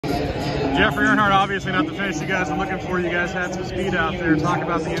Jeffrey Earnhardt, obviously not the finish you guys are looking for. You guys had some speed out there. Talk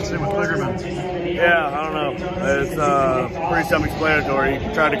about the incident with Kligerman. Yeah, I don't know. It's pretty self-explanatory.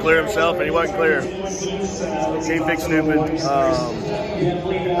 He tried to clear himself, and he wasn't clear. Can't fix stupid.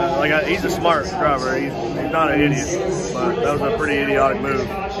 He's a smart driver. He's not an idiot, but that was a pretty idiotic move.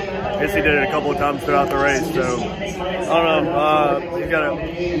 I guess he did it a couple of times throughout the race, so I don't know. He's got to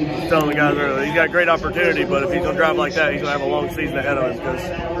telling the guys earlier, he's got a great opportunity, but if he's gonna drive like that, he's gonna have a long season ahead of him because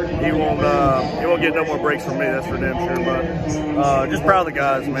he won't get no more breaks from me. That's for damn sure. But just proud of the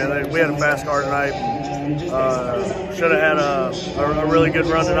guys, man. We had a fast car tonight. Should have had a really good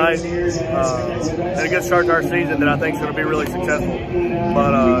run tonight. And a good start to our season that I think is going to be really successful.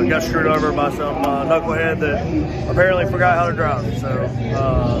 But got screwed over by some knucklehead that apparently forgot how to drive. So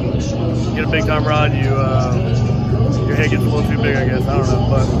get a big time ride, your head gets a little too big, I guess. I don't know.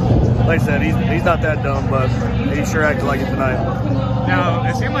 But like I said, he's not that dumb, but he sure acted like it tonight. Now,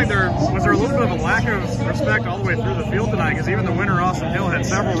 it seemed like was there a little bit of a lack of respect all the way through the field tonight, because even the winner, Austin Hill, had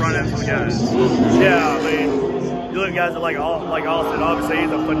several run-ins with guys. Yeah, I mean, you look at guys like Austin, obviously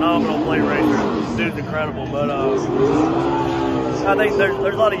he's a phenomenal plate racer. This dude's incredible, but I think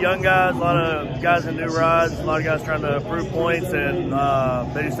there's a lot of young guys, a lot of guys in new rides, a lot of guys trying to prove points, and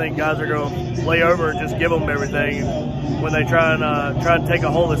they just think guys are going to lay over and just give them everything when they try and take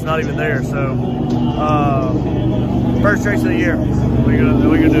a hole that's not even there. So first race of the year, what are you gonna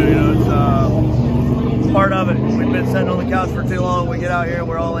do? You know, it's part of it. We've been sitting on the couch for too long. We get out here and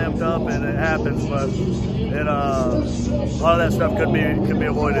we're all amped up, and it happens. But a lot of that stuff could be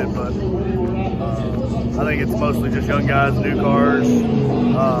avoided. But I think it's mostly just young guys, new cars,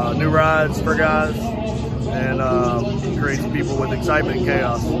 new rides for guys, and creates people with excitement and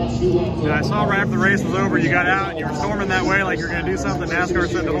chaos. And I saw right after the race was over, you got out and you were storming that way like you're going to do something. NASCAR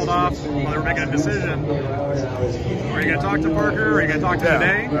said to hold off while they were making a decision. Are you going to talk to Parker? Are you going to talk to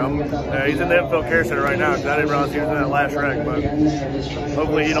Day? Yeah, he's in the infield care center right now because I didn't realize he was in that last wreck, but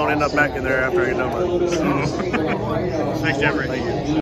hopefully he don't end up back in there after I get done with it. Thanks, Jeffrey. Thank you.